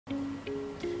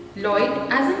Lloyd,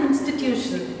 as an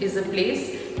institution, is a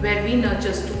place where we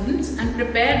nurture students and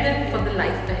prepare them for the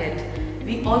life ahead.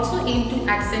 We also aim to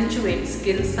accentuate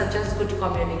skills such as good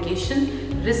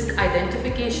communication, risk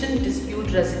identification,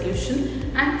 dispute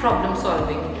resolution, and problem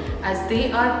solving, as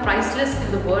they are priceless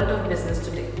in the world of business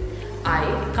today. I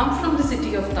come from the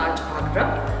city of Taj,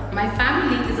 Agra. My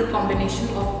family is a combination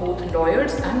of both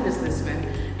lawyers and businessmen,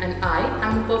 and I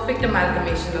am a perfect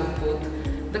amalgamation of both.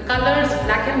 The colors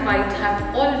black and white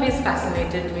have always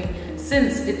fascinated me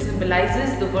since it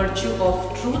symbolizes the virtue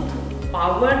of truth,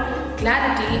 power,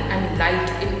 clarity and light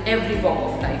in every walk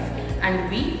of life,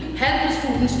 and we help the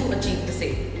students to achieve the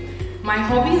same. My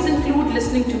hobbies include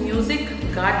listening to music,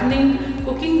 gardening,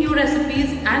 cooking new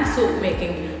recipes and soap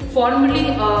making,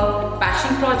 formerly a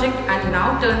passion project and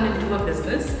now turned into a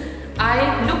business.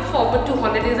 I look forward to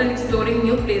holidays and exploring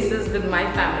new places with my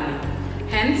family.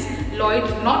 Hence, Lloyd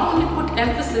not only put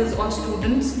emphasis on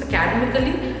students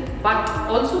academically, but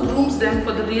also grooms them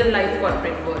for the real-life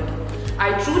corporate world.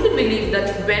 I truly believe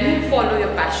that when you follow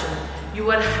your passion, you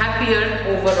are happier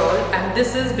overall, and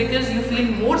this is because you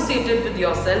feel more sated with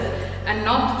yourself and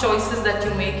not the choices that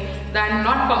you make that are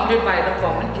not bounded by the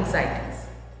common inside.